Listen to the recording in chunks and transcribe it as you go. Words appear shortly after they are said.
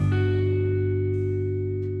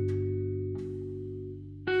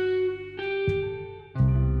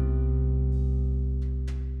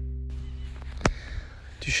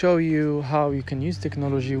show you how you can use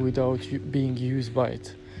technology without being used by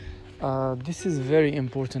it. This is very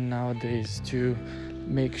important nowadays to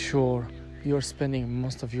make sure you're spending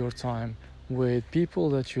most of your time with people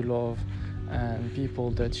that you love and people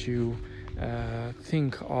that you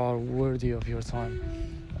think are worthy of your time,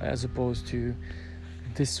 as opposed to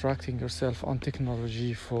distracting yourself on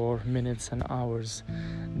technology for minutes and hours.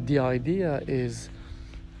 The idea is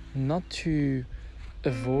not to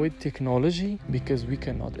avoid technology, because we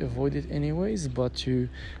cannot avoid it anyways, but to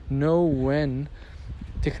know when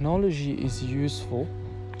technology is useful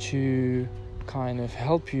to kind of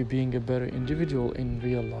help you being a better individual in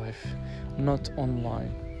real life, not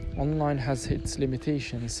online. Online has its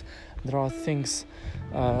limitations. There are things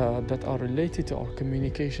that are related to our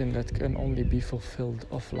communication that can only be fulfilled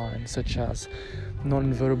offline, such as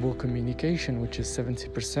non-verbal communication, which is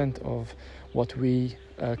 70% of what we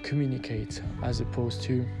communicate, as opposed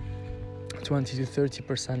to 20 to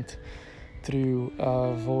 30% through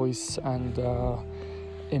voice and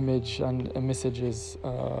image and messages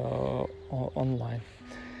online.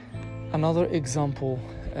 Another example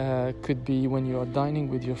could be when you are dining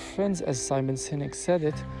with your friends, as Simon Sinek said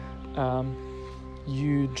it.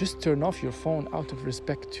 You just turn off your phone out of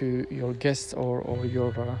respect to your guests or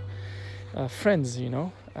your friends,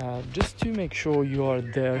 just to make sure you are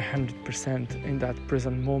there 100% in that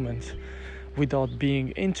present moment without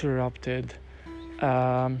being interrupted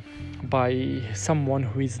by someone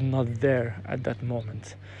who is not there at that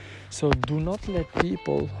moment. So do not let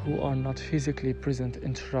people who are not physically present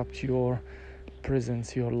interrupt your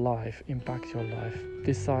presence, your life, impact your life.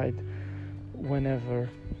 Decide whenever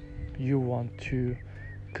you want to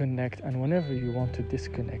connect and whenever you want to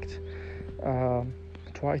disconnect.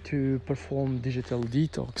 Try to perform digital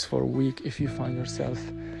detox for a week if you find yourself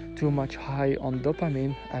too much high on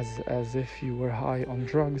dopamine, as if you were high on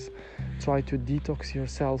drugs. Try to detox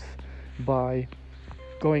yourself by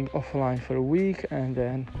going offline for a week and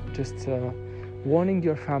then just warning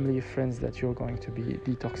your family, friends that you're going to be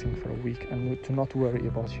detoxing for a week and to not worry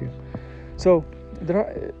about you. So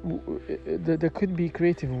there could be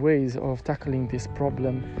creative ways of tackling this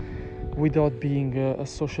problem without being a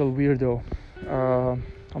social weirdo.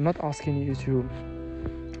 I'm not asking you to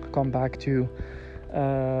come back to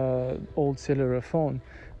old cellular phone,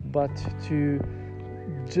 but to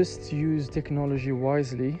just use technology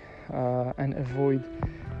wisely and avoid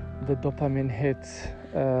the dopamine hits,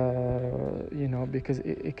 because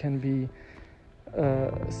it can be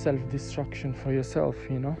self-destruction for yourself,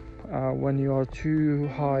 when you are too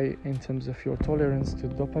high in terms of your tolerance to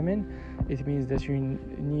dopamine. It means that you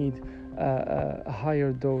need a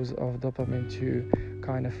higher dose of dopamine to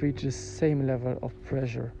kind of reach the same level of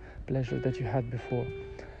pleasure that you had before,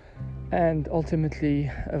 and ultimately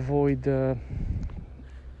avoid the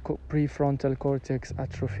prefrontal cortex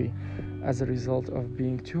atrophy as a result of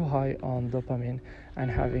being too high on dopamine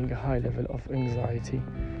and having a high level of anxiety.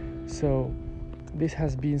 So this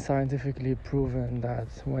has been scientifically proven that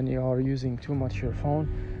when you are using too much your phone,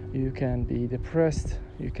 you can be depressed,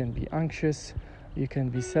 you can be anxious, you can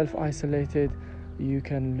be self-isolated, you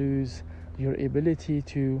can lose your ability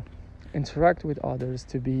to interact with others,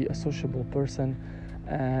 to be a sociable person.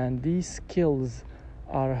 And these skills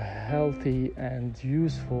are healthy and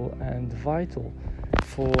useful and vital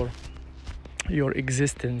for your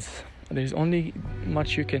existence. There's only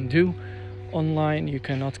much you can do online. You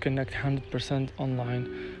cannot connect 100% online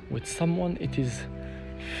with someone. It is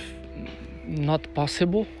not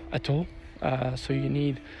possible at all. So you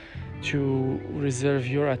need to reserve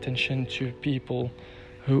your attention to people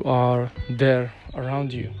who are there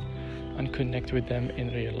around you and connect with them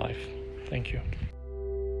in real life. Thank you.